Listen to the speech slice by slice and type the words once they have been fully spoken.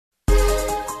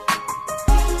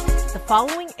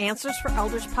following Answers for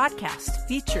Elders podcast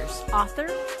features author,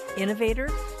 innovator,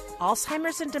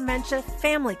 Alzheimer's and dementia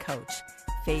family coach,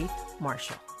 Faith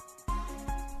Marshall.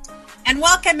 And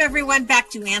welcome everyone back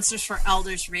to Answers for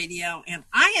Elders Radio. And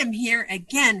I am here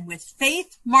again with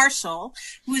Faith Marshall,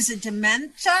 who is a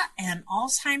dementia and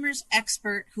Alzheimer's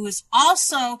expert who is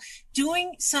also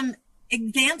doing some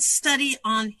advanced study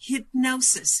on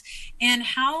hypnosis and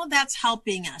how that's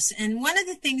helping us. And one of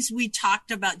the things we talked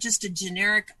about, just a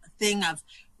generic thing of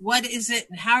what is it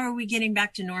and how are we getting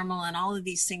back to normal and all of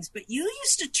these things. But you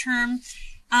used a term,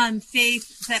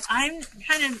 Faith, that I'm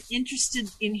kind of interested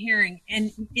in hearing,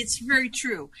 and it's very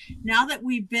true. Now that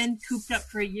we've been cooped up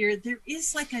for a year, there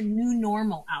is like a new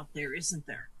normal out there, isn't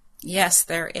there? Yes,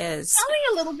 there is. Tell me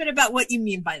a little bit about what you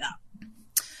mean by that.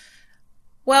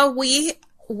 Well, we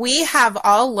have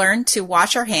all learned to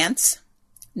wash our hands,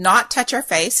 not touch our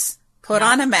face, put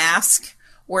on a mask.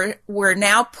 We're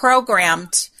now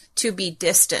programmed to be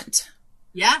distant.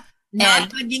 Yeah,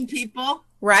 not hugging people.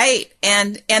 Right.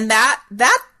 And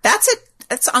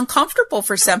it's uncomfortable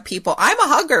for some people. I'm a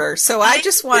hugger, so I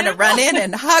just want to run in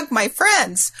and hug my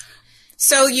friends.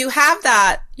 So you have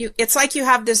that, it's like you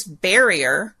have this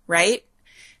barrier, right?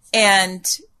 And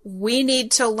we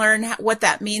need to learn what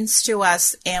that means to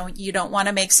us. And you don't want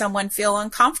to make someone feel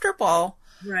uncomfortable.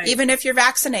 Right. Even if you're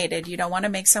vaccinated, you don't want to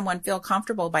make someone feel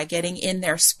comfortable by getting in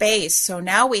their space. So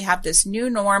now we have this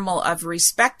new normal of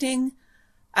respecting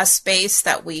a space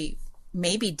that we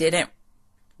maybe didn't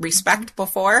respect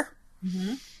before,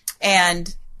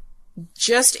 and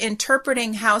just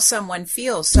interpreting how someone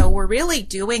feels. So we're really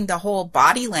doing the whole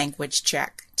body language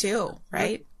check too,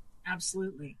 right?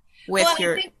 Absolutely.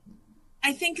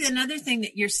 I think another thing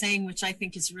that you're saying, which I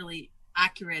think is really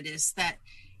accurate, is that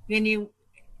when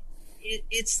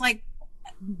it's like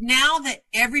now that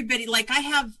everybody, like I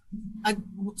have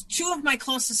two of my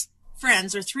closest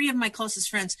friends or three of my closest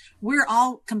friends, we're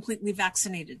all completely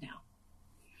vaccinated now.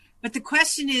 But the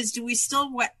question is, do we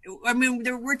still,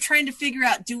 we're trying to figure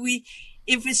out,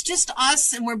 if it's just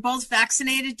us and we're both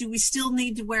vaccinated, do we still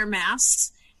need to wear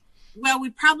masks? Well,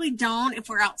 we probably don't if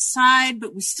we're outside,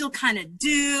 but we still kind of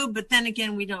do. But then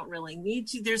again, we don't really need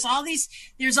to. There's all these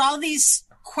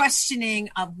questioning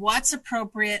of what's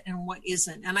appropriate and what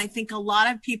isn't. And I think a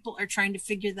lot of people are trying to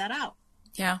figure that out.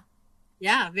 Yeah.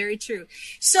 Yeah, very true.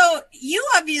 So you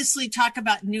obviously talk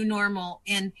about new normal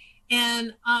and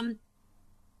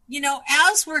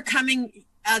as we're coming,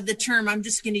 the term, I'm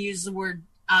just going to use the word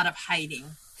out of hiding.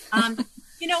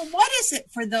 What is it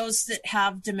for those that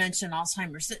have dementia and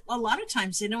Alzheimer's? That a lot of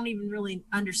times they don't even really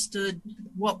understood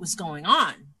what was going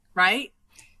on, right?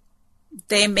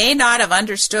 They may not have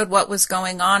understood what was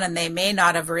going on, and they may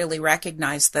not have really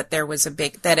recognized that there was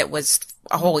that it was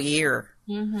a whole year.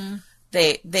 Mm-hmm.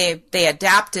 They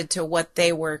adapted to what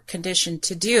they were conditioned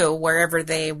to do wherever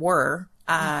they were.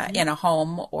 In a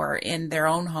home or in their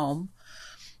own home.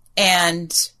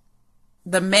 And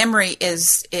the memory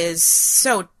is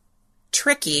so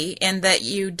tricky in that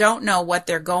you don't know what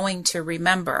they're going to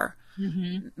remember.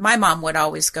 Mm-hmm. My mom would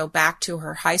always go back to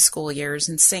her high school years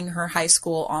and sing her high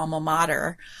school alma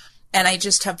mater. And I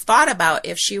just have thought about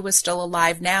if she was still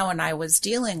alive now and I was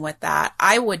dealing with that,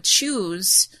 I would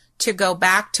choose to go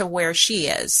back to where she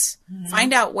is,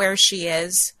 find out where she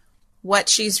is, what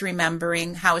she's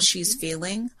remembering, how she's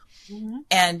feeling. Mm-hmm.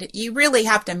 And you really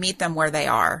have to meet them where they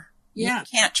are. Yeah.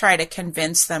 You can't try to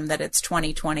convince them that it's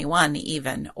 2021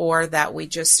 even, or that we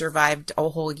just survived a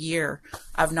whole year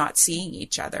of not seeing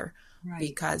each other. Right.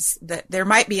 Because there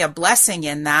might be a blessing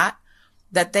in that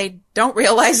they don't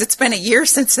realize it's been a year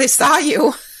since they saw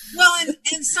you. Well,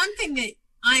 and something that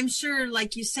I'm sure,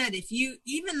 like you said,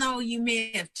 even though you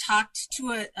may have talked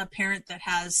to a parent that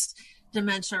has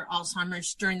dementia or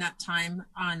Alzheimer's during that time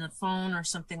on the phone or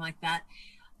something like that,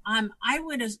 I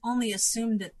would only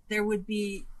assume that there would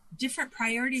be different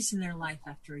priorities in their life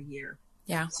after a year.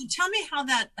 Yeah. So tell me how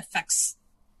that affects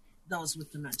those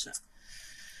with dementia.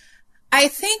 I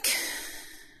think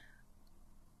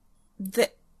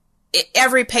that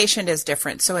every patient is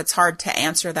different, so it's hard to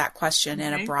answer that question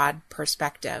in a broad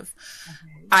perspective.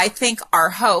 Okay. I think our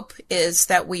hope is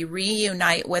that we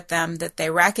reunite with them, that they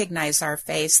recognize our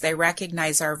face, they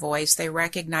recognize our voice, they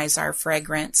recognize our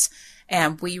fragrance,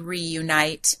 and we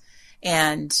reunite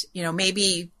and,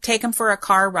 maybe take them for a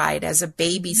car ride as a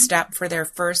baby step for their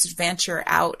first venture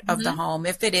out of the home.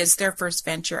 If it is their first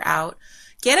venture out,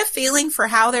 get a feeling for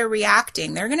how they're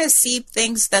reacting. They're going to see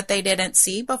things that they didn't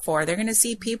see before. They're going to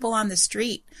see people on the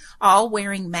street all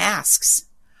wearing masks.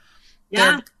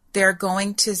 Yeah. They're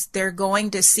going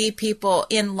to see people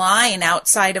in line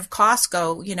outside of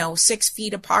Costco, 6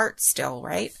 feet apart still,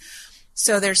 right?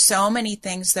 So there's so many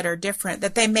things that are different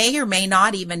that they may or may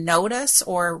not even notice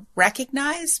or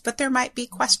recognize, but there might be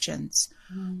questions.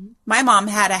 Mm-hmm. My mom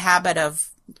had a habit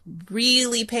of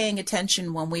really paying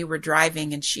attention when we were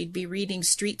driving, and she'd be reading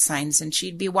street signs, and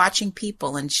she'd be watching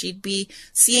people, and she'd be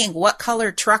seeing what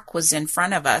color truck was in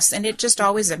front of us. And it just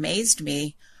always amazed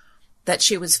me that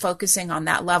she was focusing on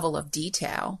that level of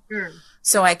detail. Sure.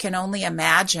 So I can only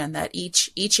imagine that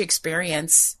each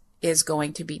experience is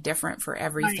going to be different for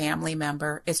every family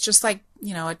member. It's just like,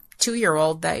 you know, a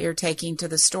 2-year-old that you're taking to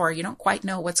the store. You don't quite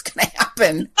know what's going to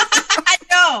happen. I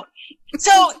know.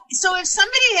 So if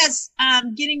somebody has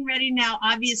getting ready now,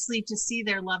 obviously, to see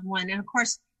their loved one, and of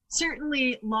course,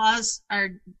 certainly laws are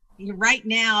right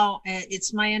now.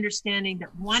 It's my understanding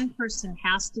that one person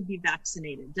has to be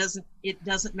vaccinated. It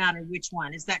doesn't matter which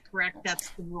one. Is that correct? That's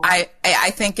the rule.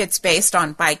 I think it's based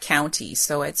on by county,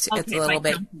 so it's a little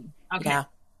bit. Okay.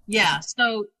 Yeah.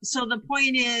 So the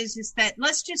point is that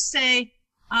let's just say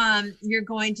you're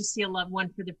going to see a loved one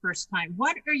for the first time.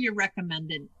 What are your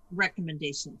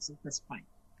recommendations at this point?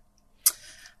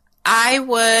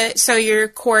 So you're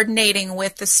coordinating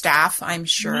with the staff, I'm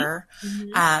sure.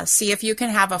 Mm-hmm. See if you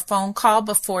can have a phone call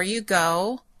before you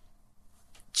go.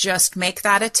 Just make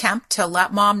that attempt to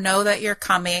let mom know that you're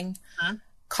coming. Huh?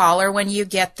 Call her when you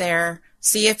get there.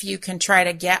 See if you can try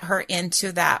to get her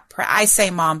into that. I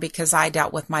say mom because I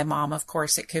dealt with my mom. Of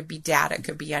course, it could be dad. It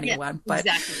could be anyone. Yeah,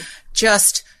 exactly. But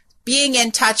just being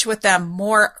in touch with them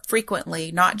more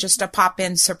frequently, not just a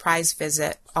pop-in surprise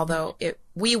visit, although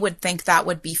we would think that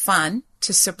would be fun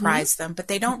to surprise them, but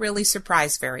they don't really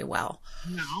surprise very well.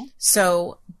 No.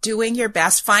 So doing your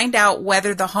best, find out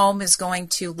whether the home is going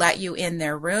to let you in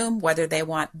their room, whether they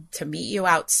want to meet you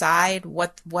outside,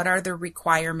 what are the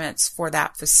requirements for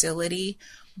that facility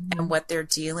and what they're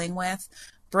dealing with.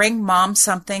 Bring mom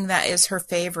something that is her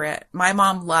favorite. My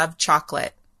mom loved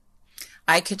chocolate.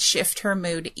 I could shift her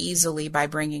mood easily by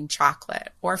bringing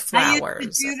chocolate or flowers. I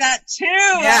used to do that too.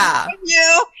 Yeah. Thank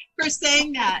you for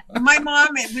saying that. My mom,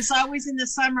 it was always in the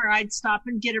summer, I'd stop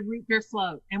and get a root beer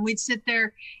float, and we'd sit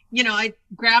there, you know, I'd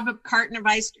grab a carton of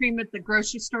ice cream at the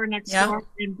grocery store next door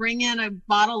and bring in a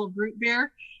bottle of root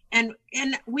beer. And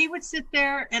we would sit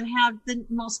there and have the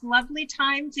most lovely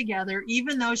time together,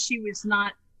 even though she was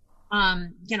not,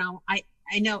 you know,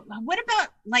 I know. What about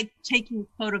like taking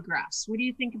photographs? What do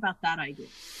you think about that idea?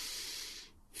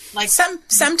 Like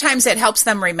sometimes it helps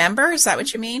them remember. Is that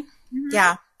what you mean?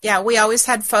 Mm-hmm. Yeah. We always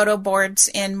had photo boards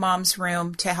in mom's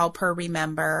room to help her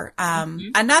remember.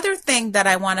 Another thing that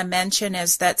I want to mention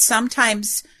is that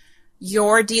sometimes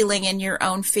you're dealing in your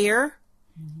own fear.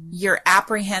 You're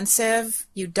apprehensive.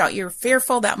 You're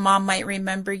fearful that mom might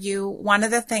remember you. One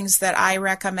of the things that I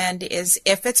recommend is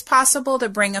if it's possible to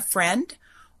bring a friend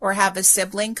or have a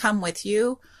sibling come with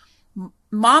you.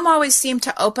 Mom always seemed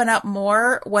to open up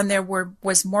more when there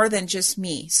was more than just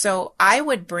me. So I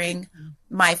would bring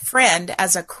my friend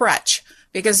as a crutch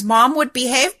because mom would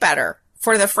behave better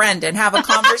for the friend and have a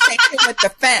conversation with the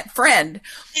friend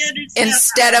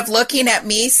instead of looking at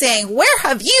me saying, "Where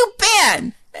have you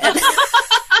been?"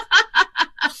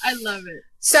 I love it.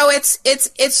 So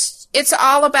it's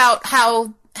all about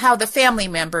how the family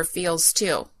member feels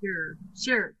too.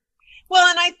 Sure. Well,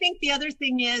 and I think the other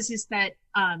thing is that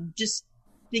just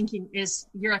thinking is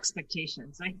your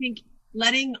expectations. I think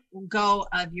letting go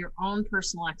of your own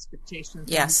personal expectations.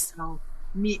 Yes. And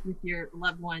meet with your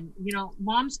loved one. You know,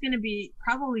 mom's going to be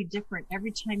probably different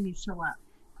every time you show up,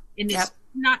 and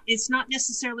it's not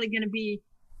necessarily going to be.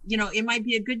 You know, it might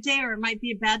be a good day or it might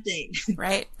be a bad day.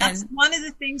 Right. That's one of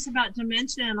the things about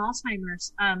dementia and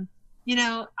Alzheimer's. You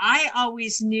know, I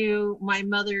always knew my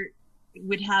mother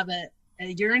would have a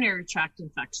urinary tract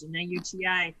infection, a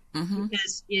UTI,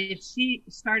 because if she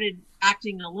started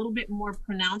acting a little bit more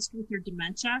pronounced with her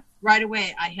dementia, right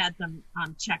away I had them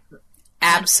check her.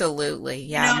 Absolutely.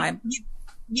 Yeah.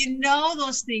 You know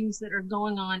those things that are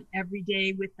going on every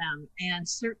day with them, and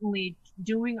certainly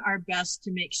doing our best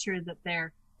to make sure that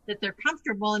they're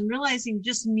comfortable, and realizing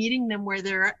just meeting them where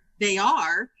they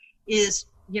are is,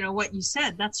 you know, what you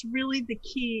said. That's really the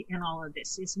key in all of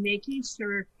this, is making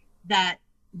sure that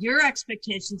your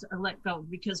expectations are let go,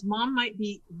 because mom might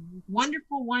be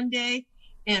wonderful one day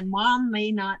and mom may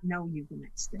not know you the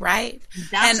next day. Right.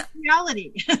 That's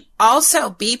reality. Also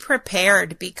be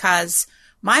prepared, because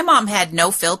my mom had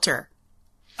no filter.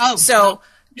 Oh, so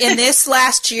in this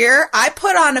last year, I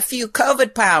put on a few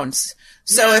COVID pounds.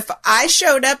 So if I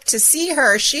showed up to see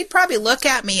her, she'd probably look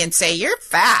at me and say, "You're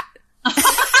fat."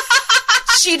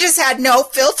 She just had no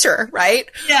filter, right?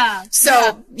 Yeah.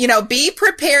 So, you know, be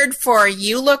prepared for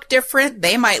you look different.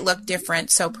 They might look different.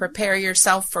 So prepare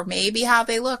yourself for maybe how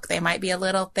they look. They might be a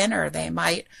little thinner. They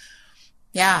might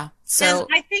Yeah. So and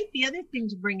I think the other thing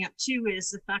to bring up too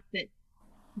is the fact that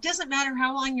it doesn't matter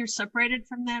how long you're separated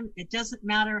from them. It doesn't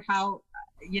matter how,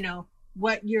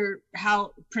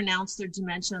 how pronounced their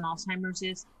dementia and Alzheimer's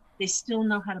is. They still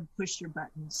know how to push your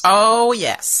buttons. Oh,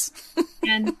 yes.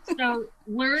 And so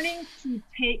learning to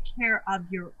take care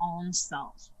of your own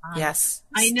self. Yes.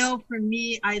 I know for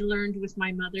me, I learned with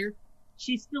my mother,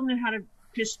 she still knew how to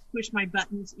push my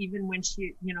buttons even when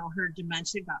she, her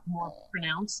dementia got more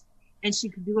pronounced. And she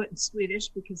could do it in Swedish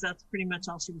because that's pretty much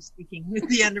all she was speaking at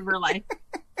the end of her life.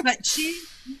 But she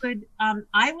would,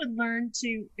 I would learn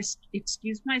to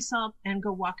excuse myself and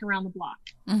go walk around the block.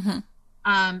 Mm-hmm.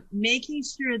 Making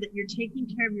sure that you're taking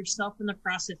care of yourself in the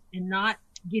process and not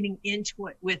getting into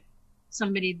it with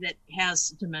somebody that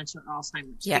has dementia or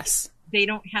Alzheimer's. Yes. They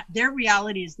don't have, their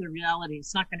reality is their reality.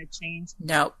 It's not going to change.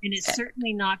 No. And it's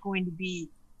certainly not going to be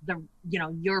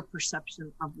your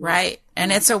perception of life. Right.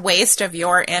 And it's a waste of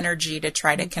your energy to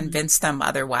try to convince them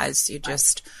otherwise. You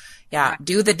just,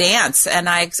 do the dance. And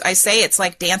I say it's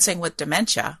like dancing with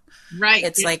dementia. Right.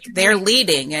 It's like they're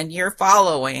leading and you're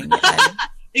following. And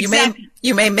exactly.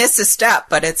 You may miss a step,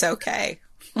 but it's okay.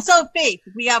 So Faith,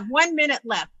 we have 1 minute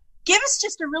left. Give us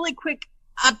just a really quick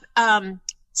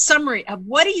summary of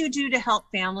what do you do to help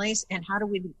families and how do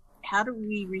we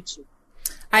reach you?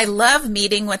 I love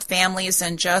meeting with families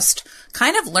and just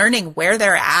kind of learning where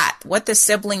they're at, what the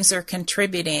siblings are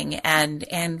contributing, and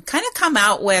kind of come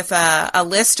out with a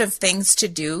list of things to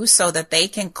do so that they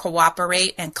can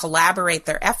cooperate and collaborate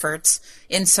their efforts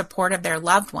in support of their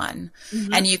loved one.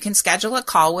 Mm-hmm. And you can schedule a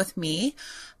call with me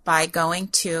by going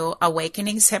to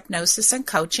Awakenings Hypnosis and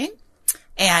Coaching,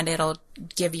 and it'll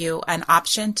give you an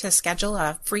option to schedule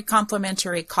a free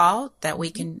complimentary call that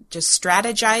we can just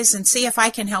strategize and see if I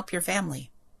can help your family.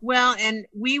 Well, and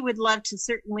we would love to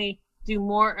certainly do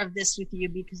more of this with you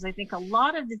because I think a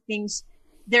lot of the things,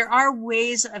 there are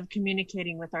ways of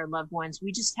communicating with our loved ones.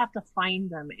 We just have to find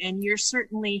them. And you're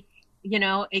certainly,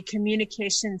 a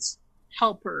communications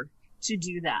helper to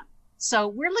do that. So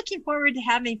we're looking forward to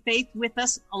having Faith with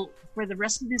us for the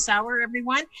rest of this hour,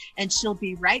 everyone. And she'll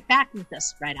be right back with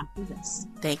us right after this.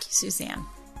 Thank you, Suzanne.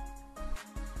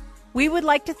 We would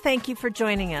like to thank you for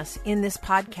joining us in this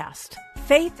podcast.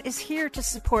 Faith is here to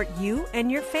support you and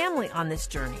your family on this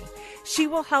journey. She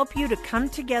will help you to come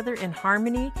together in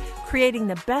harmony, creating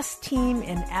the best team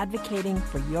in advocating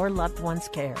for your loved one's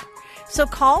care. So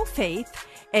call Faith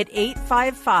at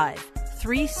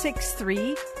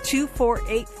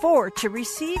 855-363-2484 to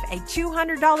receive a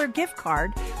 $200 gift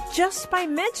card just by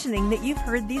mentioning that you've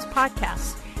heard these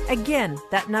podcasts. Again,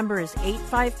 that number is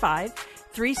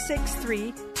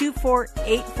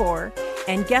 855-363-2484.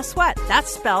 And guess what? That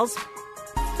spells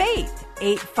Faith,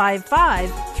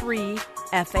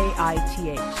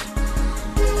 855-3-FAITH.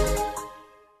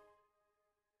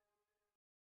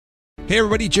 Hey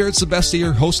everybody, Jared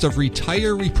Sebestier, host of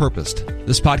Retire Repurposed.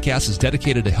 This podcast is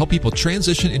dedicated to help people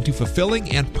transition into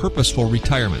fulfilling and purposeful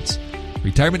retirements.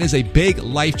 Retirement is a big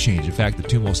life change. In fact, the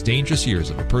two most dangerous years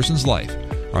of a person's life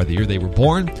are the year they were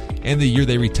born and the year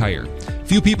they retire.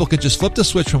 Few people could just flip the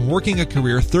switch from working a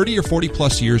career 30 or 40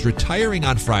 plus years, retiring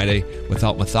on Friday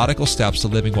without methodical steps to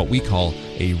living what we call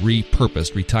a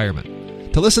repurposed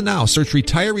retirement. To listen now, search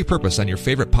Retire Repurposed on your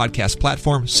favorite podcast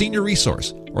platform, Senior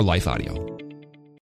Resource, or Life Audio.